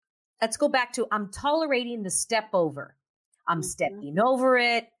let's go back to I'm tolerating the step over. I'm stepping over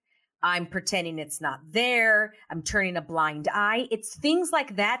it. I'm pretending it's not there. I'm turning a blind eye. It's things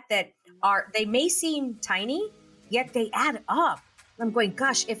like that they may seem tiny, yet they add up. I'm going,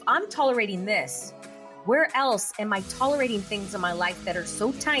 gosh, if I'm tolerating this, where else am I tolerating things in my life that are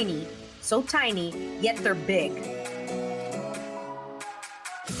so tiny, yet they're big?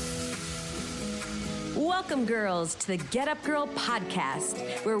 Welcome, girls, to the Get Up Girl podcast,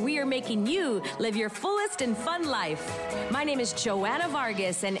 where we are making you live your fullest and fun life. My name is Joanna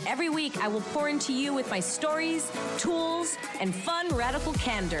Vargas, and every week I will pour into you with my stories, tools, and fun radical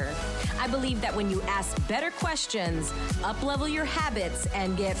candor. I believe that when you ask better questions, up-level your habits,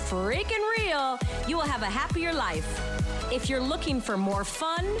 and get freaking real, you will have a happier life. If you're looking for more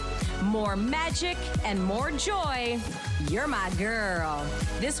fun, more magic, and more joy, you're my girl.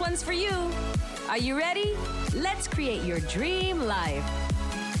 This one's for you. Are you ready? Let's create your dream life.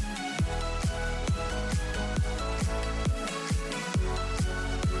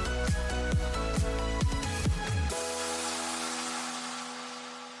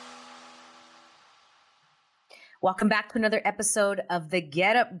 Welcome back to another episode of the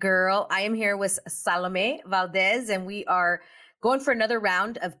Get Up Girl. I am here with Salome Valdez, and we are going for another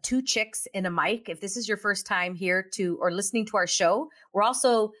round of Two Chicks in a Mic. If this is your first time here or listening to our show, we're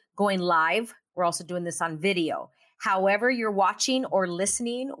also going live. We're also doing this on video. However you're watching or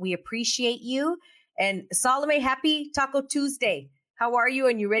listening, we appreciate you. And Salome, happy Taco Tuesday. How are you?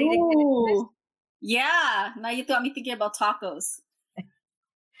 And you ready to get into this? Yeah. Now you got me thinking about tacos.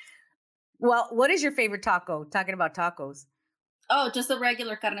 Well, what is your favorite taco? Talking about tacos. Oh, just the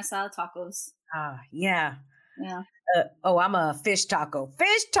regular carne asada tacos. Yeah. Yeah. I'm a fish taco.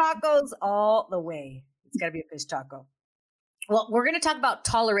 Fish tacos all the way. It's got to be a fish taco. Well, we're going to talk about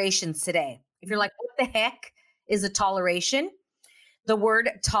tolerations today. If you're like, what the heck is a toleration? The word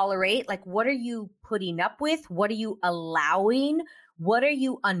tolerate, like what are you putting up with? What are you allowing? What are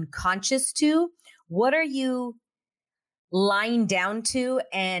you unconscious to? What are you lying down to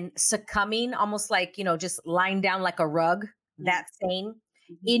and succumbing, almost like, just lying down like a rug, that saying,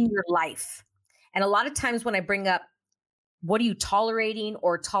 in your life? And a lot of times when I bring up what are you tolerating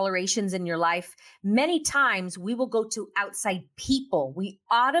or tolerations in your life, many times we will go to outside people. We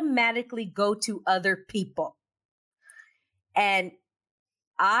automatically go to other people. And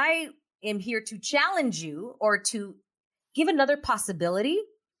I am here to challenge you or to give another possibility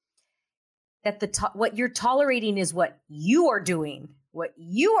that what you're tolerating is what you are doing, what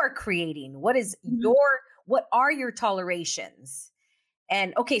you are creating. What are your tolerations?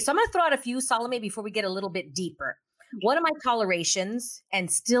 And okay, so I'm going to throw out a few, Salome, before we get a little bit deeper. One of my tolerations, and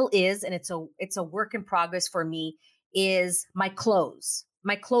still is, and it's a work in progress for me, is my clothes.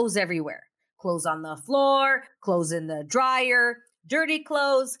 My clothes everywhere. Clothes on the floor, clothes in the dryer, dirty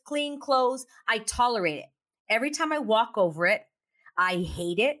clothes, clean clothes. I tolerate it. Every time I walk over it, I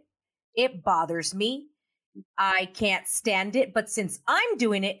hate it. It bothers me. I can't stand it. But since I'm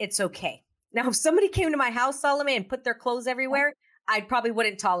doing it, it's okay. Now, if somebody came to my house, Salome, and put their clothes everywhere, I probably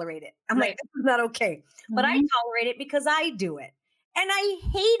wouldn't tolerate it. I'm like, this is not okay. But I tolerate it because I do it. And I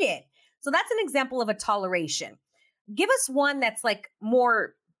hate it. So that's an example of a toleration. Give us one that's like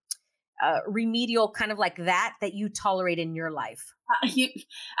more remedial, kind of like that you tolerate in your life.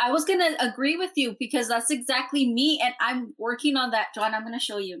 I was going to agree with you because that's exactly me. And I'm working on that, John. I'm going to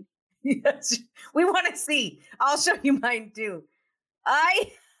show you. Yes, we want to see. I'll show you mine too.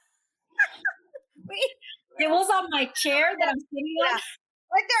 It was on my chair that I'm sitting on.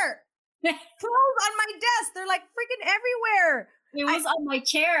 Right there. Clothes on my desk. They're like freaking everywhere. It was on my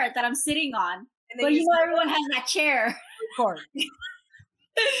chair that I'm sitting on. But everyone has that chair. Of course. And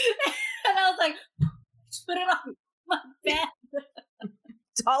I was like, put it on my bed.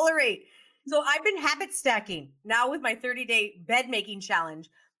 Tolerate. So I've been habit stacking now with my 30-day bed making challenge.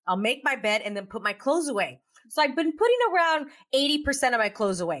 I'll make my bed and then put my clothes away. So I've been putting around 80% of my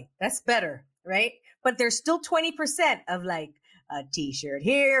clothes away. That's better, right? But there's still 20% of like a t-shirt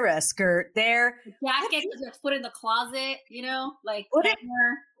here, a skirt there. A jacket because it's put in the closet, like put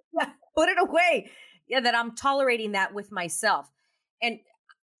it away. Yeah, that I'm tolerating that with myself. And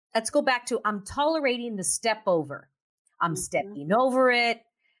let's go back to I'm tolerating the step over. I'm stepping over it.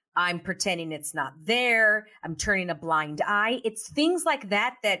 I'm pretending it's not there. I'm turning a blind eye. It's things like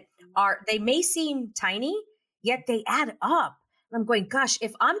that they may seem tiny, yet they add up. I'm going, gosh,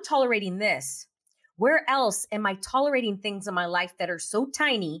 if I'm tolerating this, where else am I tolerating things in my life that are so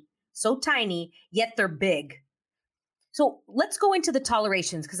tiny, yet they're big? So let's go into the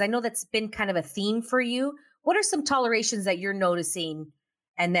tolerations, because I know that's been kind of a theme for you. What are some tolerations that you're noticing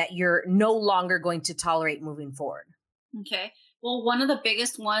and that you're no longer going to tolerate moving forward? Okay. Well, one of the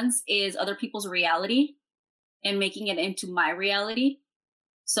biggest ones is other people's reality and making it into my reality.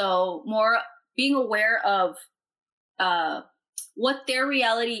 So more being aware of uh, what their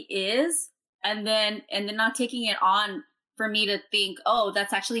reality is, and then not taking it on for me to think, oh,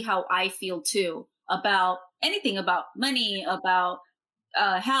 that's actually how I feel too about anything, about money, about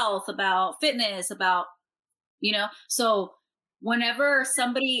health, about fitness, about, so whenever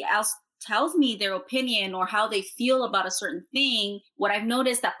somebody else tells me their opinion or how they feel about a certain thing, what I've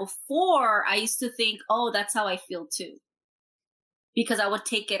noticed that before I used to think, oh, that's how I feel too, because I would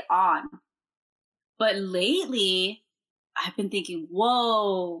take it on. But lately I've been thinking,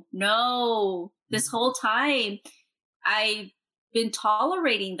 whoa, no, this whole time I've been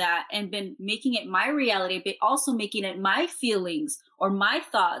tolerating that and been making it my reality, but also making it my feelings or my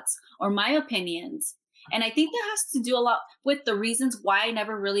thoughts or my opinions. And I think that has to do a lot with the reasons why I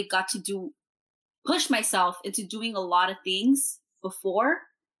never really got to push myself into doing a lot of things before,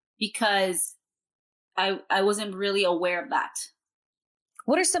 because I wasn't really aware of that.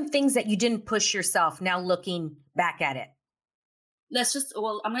 What are some things that you didn't push yourself now looking back at it? I'm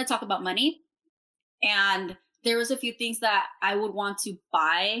going to talk about money. And there was a few things that I would want to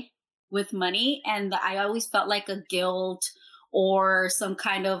buy with money, and I always felt like a guilt or some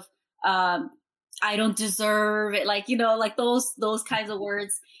kind of I don't deserve it, like those kinds of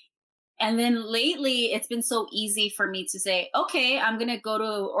words. And then lately it's been so easy for me to say, okay, I'm gonna go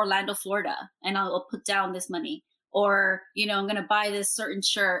to Orlando, Florida, and I'll put down this money. Or, I'm going to buy this certain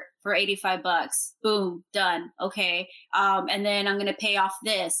shirt for $85. Boom, done. Okay. And then I'm going to pay off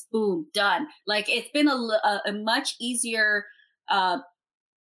this. Boom, done. Like, it's been a much easier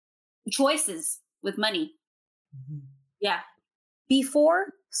choices with money. Mm-hmm. Yeah.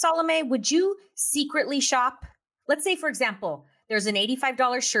 Before, Salome, would you secretly shop? Let's say, for example, there's an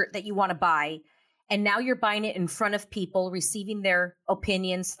 $85 shirt that you want to buy, and now you're buying it in front of people, receiving their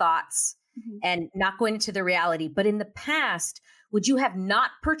opinions, thoughts, mm-hmm. and not going into the reality. But in the past, would you have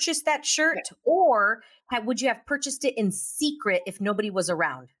not purchased that shirt, or would you have purchased it in secret if nobody was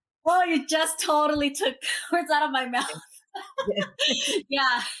around? Well, you just totally took words out of my mouth.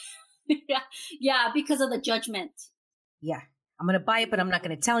 Yeah. Yeah, because of the judgment. Yeah. I'm going to buy it, but I'm not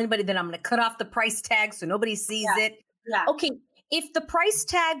going to tell anybody. Then I'm going to cut off the price tag so nobody sees it. Yeah. Okay. If the price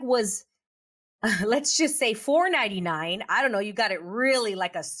tag was, let's just say $4.99, I don't know, you got it really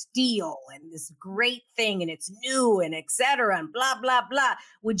like a steal and this great thing and it's new and et cetera and blah, blah, blah.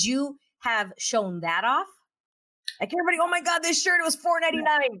 Would you have shown that off? Like everybody, oh my God, this shirt, it was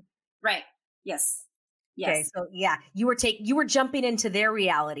 $4.99. Right. Yes. Yes. Okay, so yeah, you were jumping into their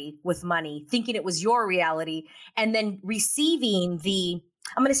reality with money, thinking it was your reality, and then receiving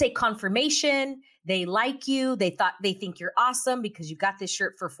I'm going to say confirmation. They like you. They think you're awesome because you got this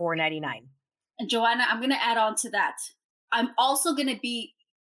shirt for $4.99. And Joanna, I'm going to add on to that. I'm also going to be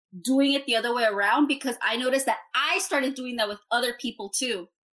doing it the other way around, because I noticed that I started doing that with other people too.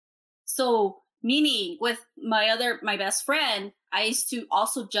 So meaning with my best friend, I used to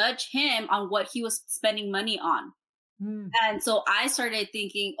also judge him on what he was spending money on. And so I started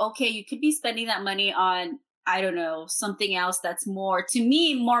thinking, okay, you could be spending that money on, I don't know, something else that's more, to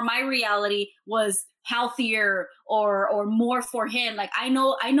me, more my reality was healthier or more for him. Like, I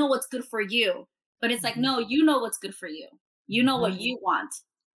know what's good for you, but it's like, no, you know what's good for you. You know what you want.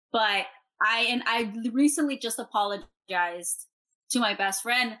 But I recently just apologized to my best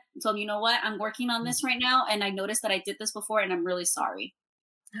friend and told him, you know what, I'm working on this right now. And I noticed that I did this before and I'm really sorry.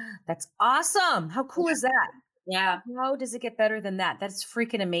 That's awesome. How cool is that? Yeah. How does it get better than that? That's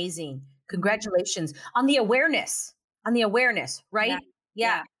freaking amazing. Congratulations on the awareness, right?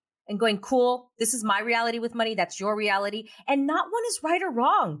 Yeah. And going, cool, this is my reality with money. That's your reality. And not one is right or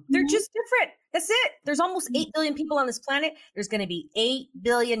wrong. They're just different. That's it. There's almost 8 billion people on this planet. There's going to be 8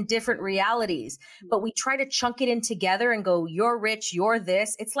 billion different realities, but we try to chunk it in together and go, you're rich, you're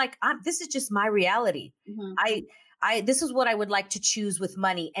this. It's like, this is just my reality. Mm-hmm. This is what I would like to choose with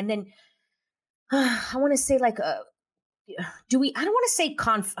money. And then I want to say like, I don't want to say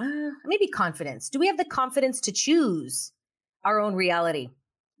maybe confidence. Do we have the confidence to choose our own reality?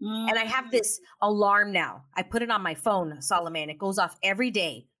 And I have this alarm now. I put it on my phone, Salome, and it goes off every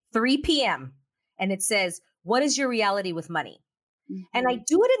day, 3 p.m. And it says, what is your reality with money? Mm-hmm. And I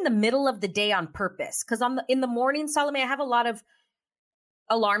do it in the middle of the day on purpose. Because in the morning, Salome, I have a lot of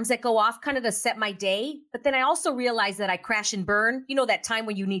alarms that go off kind of to set my day. But then I also realize that I crash and burn. You know, that time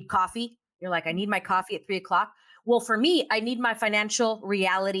when you need coffee? You're like, I need my coffee at 3 o'clock. Well, for me, I need my financial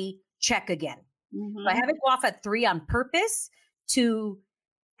reality check again. Mm-hmm. So I have it go off at 3 on purpose to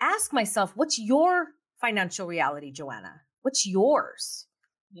ask myself, what's your financial reality, Joanna? What's yours?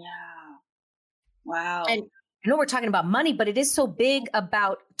 Yeah. Wow. And I know we're talking about money, but it is so big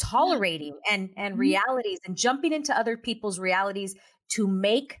about tolerating and realities and jumping into other people's realities to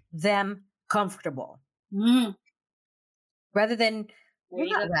make them comfortable. Mm. Rather than, well,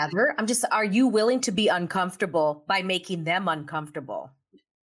 not rather, are you willing to be uncomfortable by making them uncomfortable?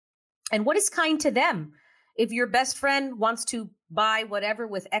 And what is kind to them? If your best friend wants to buy whatever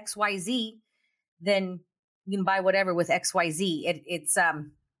with XYZ, then you can buy whatever with XYZ.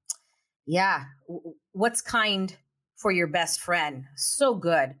 Yeah. What's kind for your best friend? So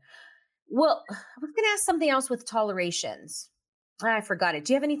good. Well, I was going to ask something else with tolerations. I forgot it.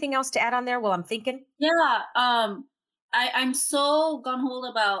 Do you have anything else to add on there while I'm thinking? Yeah. I'm so gung-ho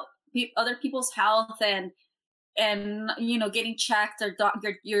about other people's health and getting checked or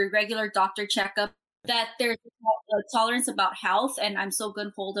your regular doctor checkup, that there's a tolerance about health, and I'm so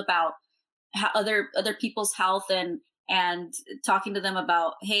gung-ho about other people's health and talking to them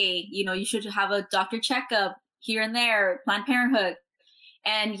about, hey, you should have a doctor checkup here and there, Planned Parenthood.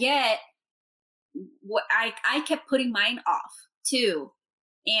 And yet what I kept putting mine off too.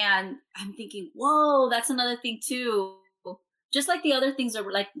 And I'm thinking, whoa, that's another thing too. Just like the other things are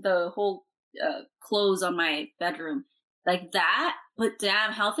like the whole clothes on my bedroom, like that. But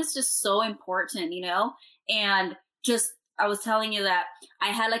damn, health is just so important, and just, I was telling you that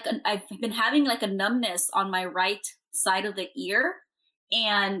I've been having like a numbness on my right side of the ear,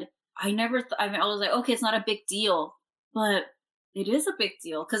 and I was like, okay, it's not a big deal, but it is a big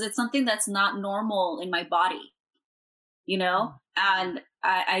deal because it's something that's not normal in my body, and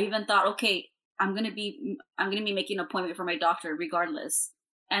I even thought, okay, I'm gonna be making an appointment for my doctor regardless,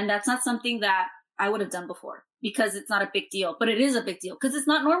 and that's not something that I would have done before because it's not a big deal, but it is a big deal because it's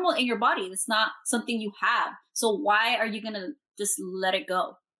not normal in your body. It's not something you have. So why are you gonna just let it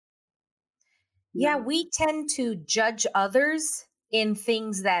go? Yeah, we tend to judge others in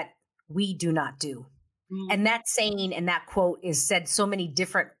things that we do not do. And that saying and that quote is said so many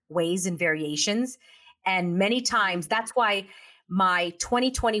different ways and variations. And many times that's why my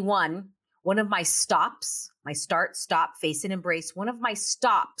 2021, one of my stops, my start, stop, face and embrace, one of my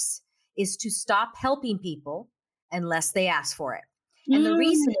stops is to stop helping people unless they ask for it. And the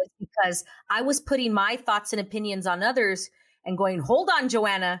reason is because I was putting my thoughts and opinions on others and going, hold on,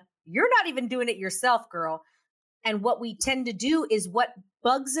 Joanna, you're not even doing it yourself, girl. And what we tend to do is what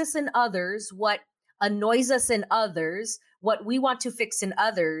bugs us in others, what annoys us in others, what we want to fix in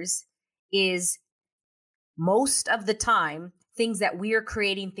others is most of the time things that we are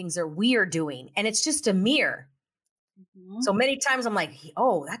creating, things that we are doing. And it's just a mirror. So many times I'm like,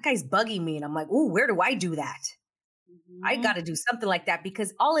 oh, that guy's bugging me. And I'm like, oh, where do I do that? I got to do something like that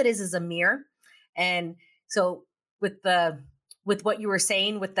because all it is a mirror. And so with what you were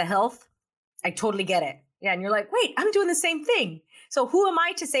saying with the health, I totally get it. Yeah. And you're like, wait, I'm doing the same thing. So who am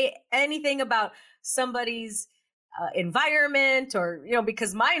I to say anything about somebody's environment or,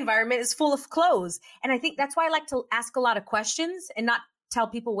 because my environment is full of clothes. And I think that's why I like to ask a lot of questions and not tell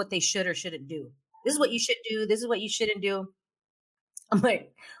people what they should or shouldn't do. This is what you should do. This is what you shouldn't do. I'm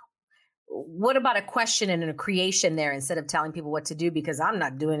like, what about a question and a creation there instead of telling people what to do because I'm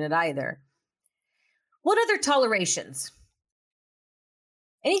not doing it either? What other tolerations?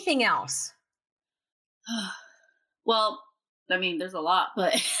 Anything else? Well, I mean, there's a lot,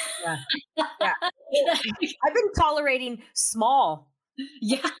 but yeah. I've been tolerating small.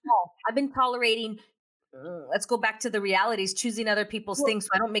 Yeah. I've been tolerating, let's go back to the realities, choosing other people's things so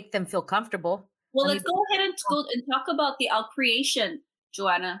I don't make them feel comfortable. Well, let's go ahead and talk about the outcreation,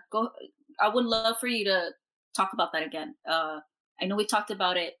 Joanna. I would love for you to talk about that again. I know we talked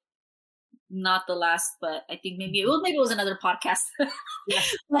about it, not the last, but I think maybe it was another podcast.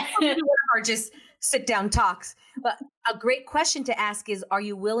 Yeah. Or just sit down talks. But a great question to ask is, are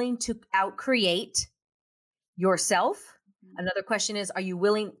you willing to outcreate yourself? Another question is, are you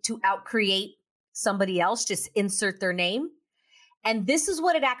willing to outcreate somebody else? Just insert their name. And this is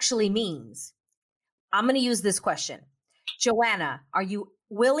what it actually means. I'm going to use this question. Joanna, are you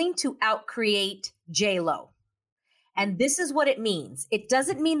willing to outcreate J-Lo? And this is what it means. It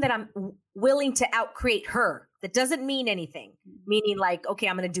doesn't mean that I'm willing to outcreate her. That doesn't mean anything. Meaning like, okay,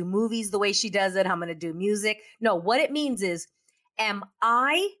 I'm going to do movies the way she does it. I'm going to do music. No, what it means is, am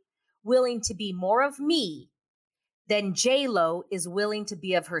I willing to be more of me than J-Lo is willing to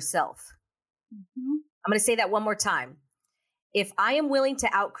be of herself? I'm going to say that one more time. If I am willing to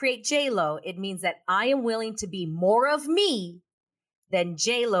outcreate J-Lo, it means that I am willing to be more of me than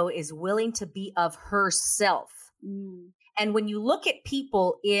J-Lo is willing to be of herself. And when you look at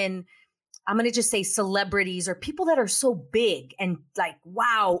people in, I'm going to just say celebrities or people that are so big and like,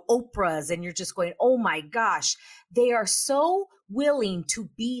 wow, Oprah's, and you're just going, oh my gosh, they are so willing to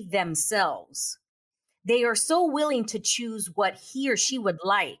be themselves. they are so willing to choose what he or she would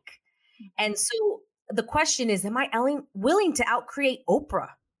like. And so the question is, am I willing to outcreate Oprah?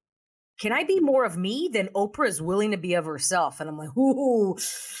 Can I be more of me than Oprah is willing to be of herself? And I'm like, ooh,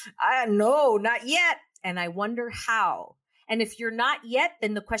 I know, not yet. And I wonder how. And if you're not yet,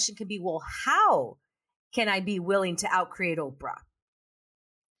 then the question can be, well, how can I be willing to outcreate Oprah?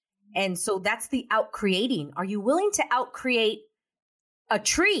 And so that's the outcreating. Are you willing to outcreate a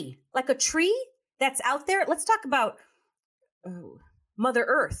tree? Like a tree that's out there? Let's talk about Mother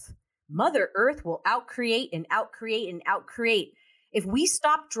Earth. Mother Earth will outcreate and outcreate and outcreate. If we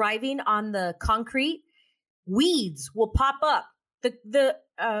stop driving on the concrete, weeds will pop up. The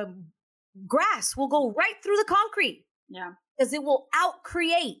grass will go right through the concrete. Yeah. Because it will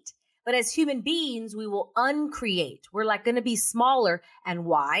outcreate. But as human beings, we will uncreate. We're like going to be smaller. And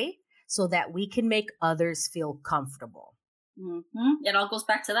why? So that we can make others feel comfortable. Mm-hmm. It all goes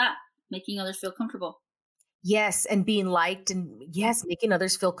back to that, making others feel comfortable. Yes. And being liked, and yes, making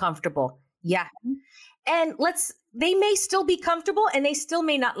others feel comfortable. Yeah. Mm-hmm. And they may still be comfortable and they still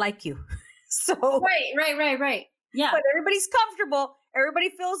may not like you. So Right. Yeah. But everybody's comfortable. Everybody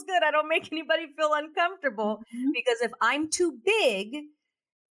feels good. I don't make anybody feel uncomfortable because if I'm too big,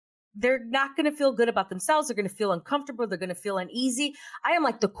 they're not going to feel good about themselves. They're going to feel uncomfortable. They're going to feel uneasy. I am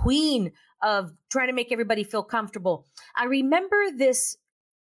like the queen of trying to make everybody feel comfortable. I remember this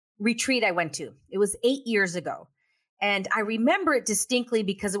retreat I went to. It was 8 years ago. And I remember it distinctly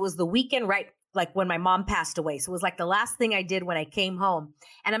because it was the weekend, right? Like when my mom passed away. So it was like the last thing I did when I came home.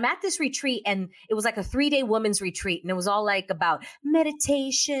 And I'm at this retreat and it was like a 3-day women's retreat. And it was all like about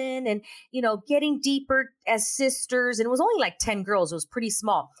meditation and, getting deeper as sisters. And it was only like 10 girls. It was pretty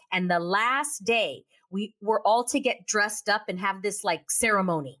small. And the last day we were all to get dressed up and have this like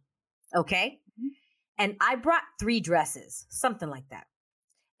ceremony. Okay. Mm-hmm. And I brought 3 dresses, something like that.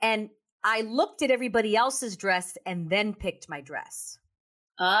 And I looked at everybody else's dress and then picked my dress.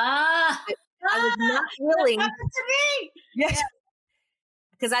 I was not willing to me. Yes. Yeah.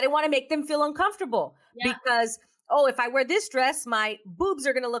 Because I didn't want to make them feel uncomfortable. Yeah. Because, if I wear this dress, my boobs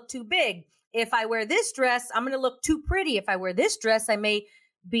are going to look too big. If I wear this dress, I'm going to look too pretty. If I wear this dress, I may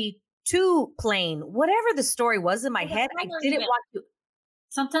be too plain. Whatever the story was in my head, I didn't want to.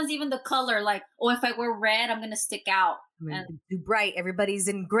 Sometimes even the color, like, if I wear red, I'm going to stick out. Too bright. Everybody's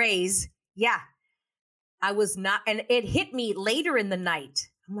in grays. Yeah. I was not. And it hit me later in the night.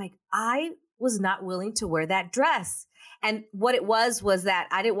 I'm like, I was not willing to wear that dress. And what it was that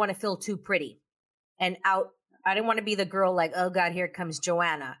I didn't want to feel too pretty and out. I didn't want to be the girl like, oh God, here comes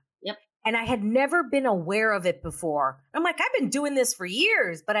Joanna. Yep. And I had never been aware of it before. I'm like, I've been doing this for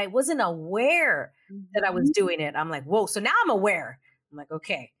years, but I wasn't aware that I was doing it. I'm like, whoa. So now I'm aware. I'm like,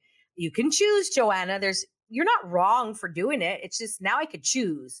 okay, you can choose, Joanna. You're not wrong for doing it. It's just now I could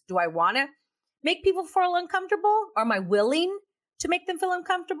choose. Do I want to make people feel uncomfortable? Or am I willing to make them feel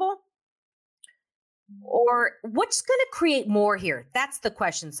uncomfortable? Or what's going to create more here? That's the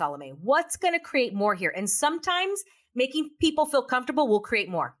question, Salome. What's going to create more here? And sometimes making people feel comfortable will create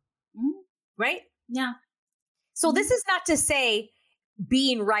more. Right? Yeah. So this is not to say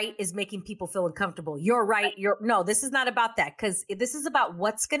being right is making people feel uncomfortable. You're right. No, this is not about that, because this is about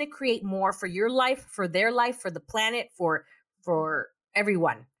what's going to create more for your life, for their life, for the planet, for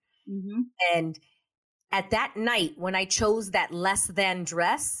everyone. Mm-hmm. And at that night, when I chose that less than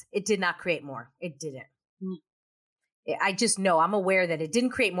dress, it did not create more. It didn't. I just know, I'm aware that it didn't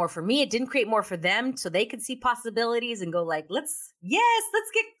create more for me. It didn't create more for them, so they could see possibilities and go like, let's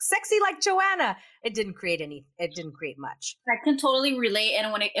get sexy like Joanna. It didn't create much. I can totally relate. And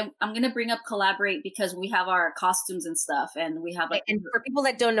I'm going to bring up Collaborate because we have our costumes and stuff, and we have and for people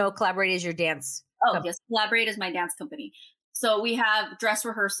that don't know, Collaborate is your dance. Oh, company. Yes. Collaborate is my dance company. So we have dress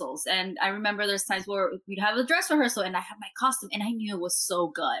rehearsals, and I remember there's times where we'd have a dress rehearsal and I have my costume and I knew it was so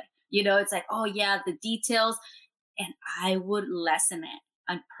good. It's like, oh yeah, the details. And I would lessen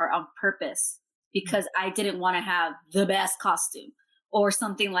it on purpose because I didn't want to have the best costume or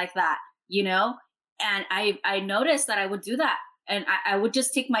something like that, And I noticed that I would do that. And I would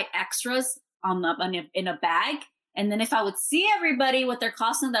just take my extras in a bag. And then if I would see everybody with their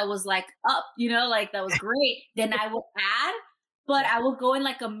costume that was like up, like that was great, then I would add, but I would go in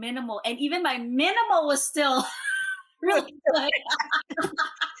like a minimal. And even my minimal was still really good.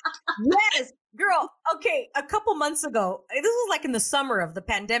 Yes, girl. Okay. A couple months ago, this was like in the summer of the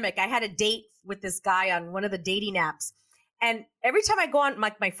pandemic, I had a date with this guy on one of the dating apps. And every time I go on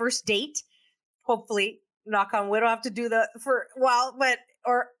my first date, hopefully, knock on wood, I don't have to do that for a while,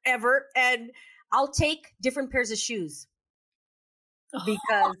 or ever. And I'll take different pairs of shoes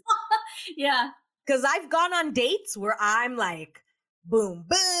because, yeah, because I've gone on dates where I'm like boom,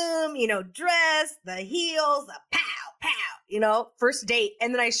 boom, dress, the heels, the pow, pow, first date.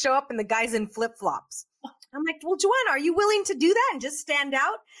 And then I show up and the guy's in flip-flops. I'm like, well, Joanna, are you willing to do that and just stand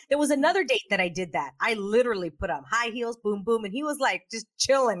out? There was another date that I did that. I literally put on high heels, boom, boom. And he was like, just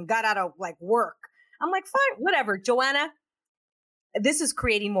chilling, got out of like work. I'm like, fine, whatever, Joanna, this is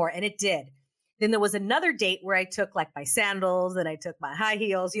creating more. And it did. Then there was another date where I took like my sandals and I took my high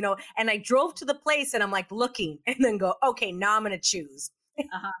heels, and I drove to the place and I'm like looking and then go, okay, now I'm going to choose.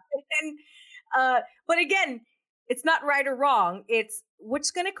 Uh-huh. But again, it's not right or wrong. It's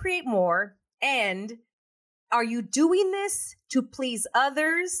what's going to create more. And are you doing this to please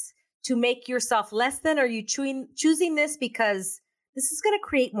others, to make yourself less than? Or are you choosing this because this is going to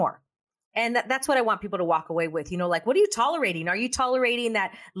create more? And that's what I want people to walk away with. Like, what are you tolerating? Are you tolerating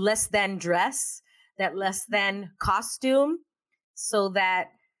that less than dress, that less than costume, so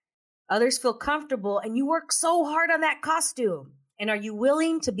that others feel comfortable and you work so hard on that costume? And are you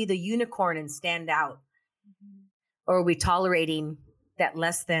willing to be the unicorn and stand out? Or are we tolerating that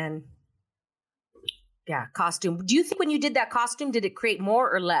less than costume? Do you think when you did that costume, did it create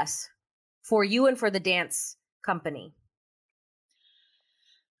more or less for you and for the dance company?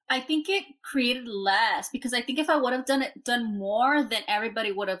 I think it created less, because I think if I would have done more, then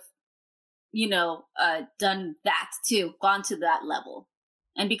everybody would have, done that too, gone to that level.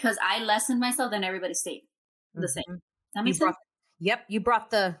 And because I lessened myself, then everybody stayed the same. Does that make sense? Yep. You brought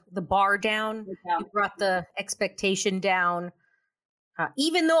the bar down. You brought the expectation down,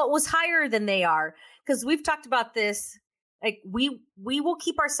 even though it was higher than they are. Because we've talked about this. Like we will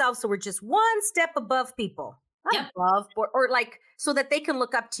keep ourselves so we're just one step above people. Not above, or like so that they can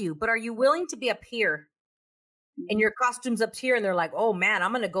look up to you. But are you willing to be up here and your costume's up here and they're like, oh man,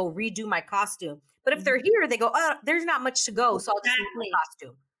 I'm going to go redo my costume. But if they're here, they go, oh, there's not much to go. So I'll just leave my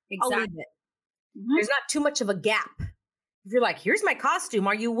costume. Exactly. I'll leave it. Mm-hmm. There's not too much of a gap. If you're like, here's my costume,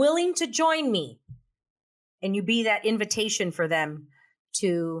 are you willing to join me? And you be that invitation for them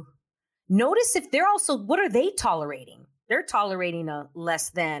to notice if they're also, what are they tolerating? They're tolerating a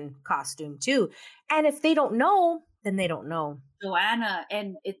less than costume too. And if they don't know, then they don't know. Joanna,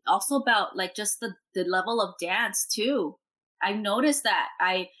 and it's also about like just the level of dance too. I noticed that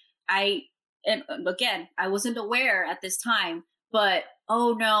and again, I wasn't aware at this time, but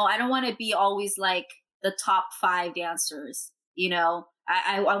oh no, I don't want to be always like the top 5 dancers.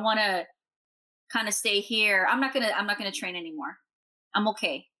 I want to kind of stay here. I'm not gonna train anymore. I'm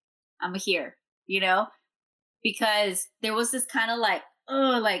okay. I'm here. Because there was this kind of like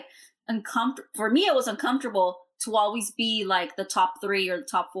uncomfortable. For me, it was uncomfortable to always be like the top 3 or the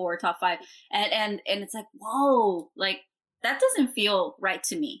top 4 or top 5. And it's like, whoa, like that doesn't feel right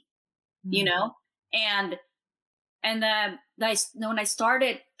to me, And then when I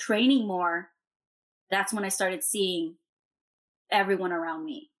started training more, that's when I started seeing everyone around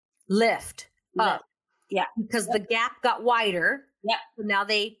me lift up. Yeah. Because the gap got wider. Yeah. So now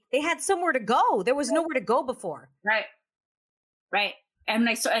they had somewhere to go. There was nowhere to go before. Right. And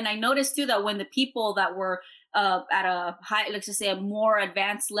I noticed too that when the people that were at a high, let's just say a more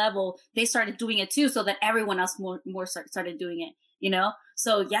advanced level, they started doing it too, so that everyone else more started doing it.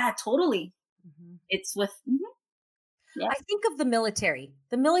 So yeah, totally. Mm-hmm. It's with. Mm-hmm. Yeah. I think of the military.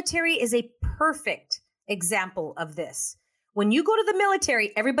 The military is a perfect example of this. When you go to the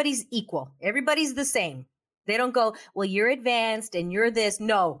military, everybody's equal. Everybody's the same. They don't go, well, you're advanced and you're this.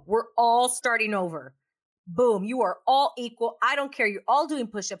 No, we're all starting over. Boom. You are all equal. I don't care. You're all doing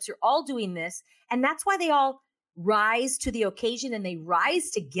push-ups. You're all doing this. And that's why they all rise to the occasion and they rise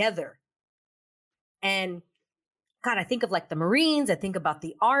together. And God, I think of like the Marines. I think about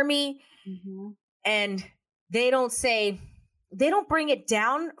the Army. Mm-hmm. And they don't bring it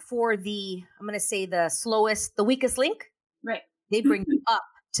down for I'm going to say the slowest, the weakest link. Right. They bring you up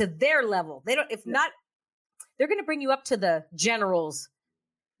to their level. They're going to bring you up to the general's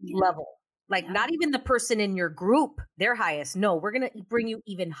level. Like not even the person in your group, their highest. No, we're going to bring you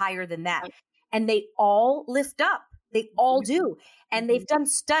even higher than that. Right. And they all lift up. They all do. And they've done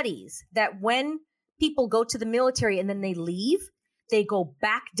studies that when people go to the military and then they leave, they go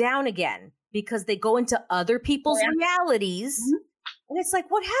back down again because they go into other people's realities. Mm-hmm. And it's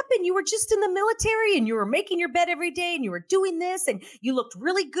like, what happened? You were just in the military and you were making your bed every day and you were doing this and you looked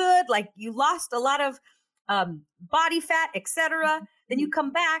really good. Like you lost a lot of body fat, etc. Mm-hmm. Then you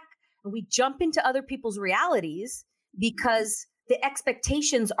come back and we jump into other people's realities because the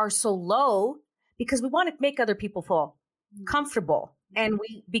expectations are so low because we want to make other people feel comfortable. And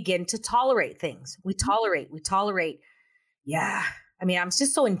we begin to tolerate things. We tolerate. Yeah. I mean, I'm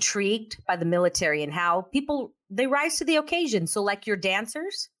just so intrigued by the military and how people, they rise to the occasion. So like your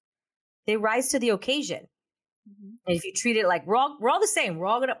dancers, they rise to the occasion. Mm-hmm. And if you treat it like we're all the same, we're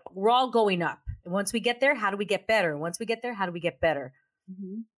all going up. And once we get there, how do we get better? Once we get there, how do we get better?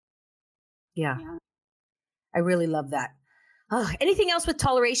 Mm-hmm. Yeah. I really love that. Anything else with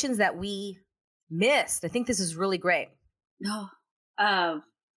tolerations that we missed? I think this is really great. No. I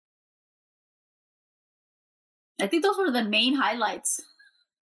think those were the main highlights.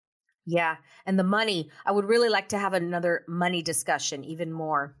 Yeah. And the money. I would really like to have another money discussion, even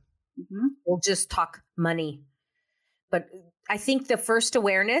more. Mm-hmm. We'll just talk money. But I think the first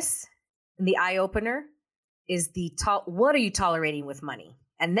awareness and the eye opener is what are you tolerating with money?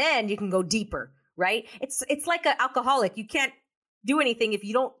 And then you can go deeper, right? It's like an alcoholic. You can't do anything if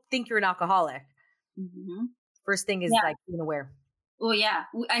you don't think you're an alcoholic. Mm-hmm. First thing is like being aware. Well, yeah,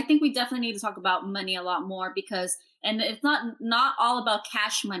 I think we definitely need to talk about money a lot more because, and it's not all about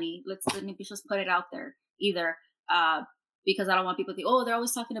cash money. Let me just put it out there either, because I don't want people to think, oh, they're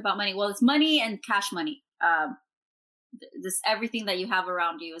always talking about money. Well, it's money and cash money. This everything that you have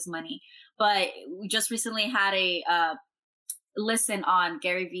around you is money. But we just recently had a listen on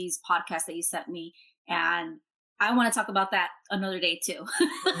Gary Vee's podcast that you sent me, and I want to talk about that another day too.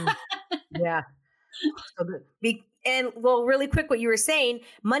 Yeah. And well, really quick, what you were saying,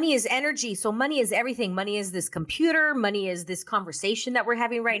 money is energy. So money is everything. Money is this computer. Money is this conversation that we're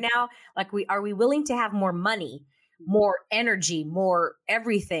having right now. Like, are we willing to have more money, more energy, more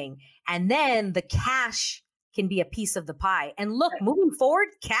everything? And then the cash can be a piece of the pie. And look, moving forward,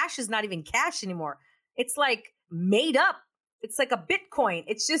 cash is not even cash anymore. It's like made up. It's like a Bitcoin.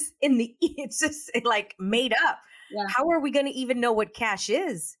 It's just like made up. Yeah. How are we going to even know what cash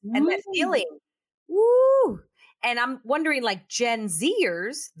is? And that feeling? Woo! And I'm wondering, like Gen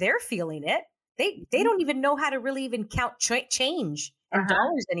Zers, they're feeling it. They don't even know how to really even count change and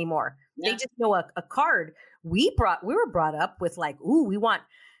dollars anymore. Yeah. They just know a card. We were brought up with like, ooh, we want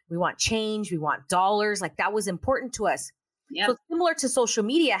change, we want dollars. Like that was important to us. Yep. So similar to social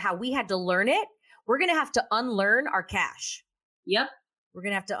media, how we had to learn it, we're going to have to unlearn our cash. Yep. We're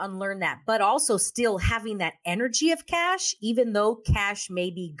going to have to unlearn that, but also still having that energy of cash, even though cash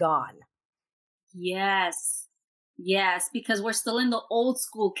may be gone. Yes. Yes, because we're still in the old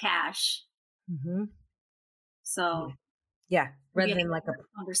school cash. Mm-hmm. So. Yeah, rather than like a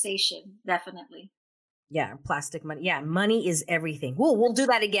conversation, definitely. Yeah, plastic money. Yeah, money is everything. We'll do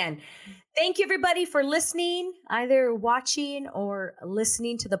that again. Thank you, everybody, for listening, either watching or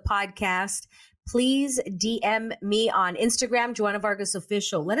listening to the podcast. Please DM me on Instagram, Joanna Vargas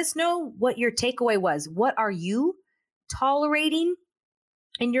Official. Let us know what your takeaway was. What are you tolerating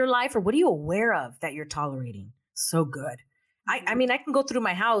in your life, or what are you aware of that you're tolerating? So good. I mean, I can go through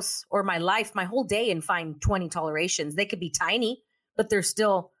my house or my life, my whole day, and find 20 tolerations. They could be tiny, but they're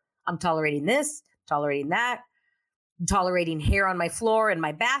still, I'm tolerating this, tolerating that, I'm tolerating hair on my floor in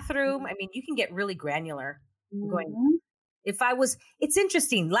my bathroom. I mean, you can get really granular. It's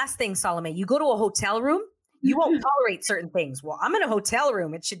interesting. Last thing, Salome, you go to a hotel room, you won't tolerate certain things. Well, I'm in a hotel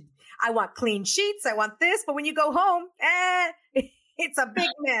room. I want clean sheets. I want this. But when you go home, it's a big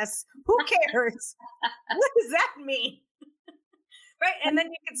mess. Who cares? What does that mean? Right. And then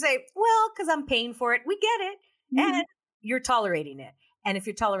you can say, well, because I'm paying for it. We get it. Mm-hmm. And you're tolerating it. And if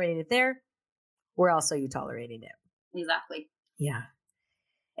you're tolerating it there, where else are you tolerating it? Exactly. Yeah.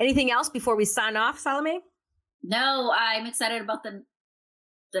 Anything else before we sign off, Salome? No, I'm excited about the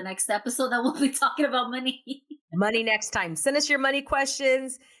next episode that we'll be talking about money. Money next time. Send us your money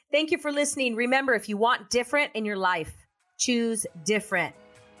questions. Thank you for listening. Remember, if you want different in your life, choose different.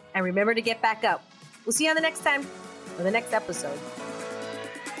 And remember to get back up. We'll see you on the next time or the next episode.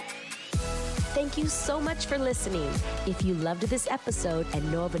 Thank you so much for listening. If you loved this episode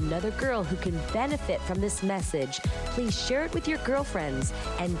and know of another girl who can benefit from this message, please share it with your girlfriends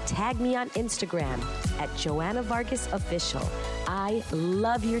and tag me on Instagram at Joanna Vargas Official. I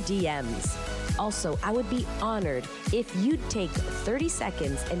love your DMs. Also, I would be honored if you'd take 30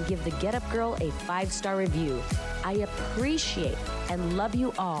 seconds and give the Get Up Girl a 5-star review. I appreciate and love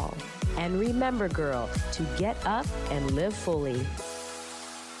you all. And remember, girl, to get up and live fully.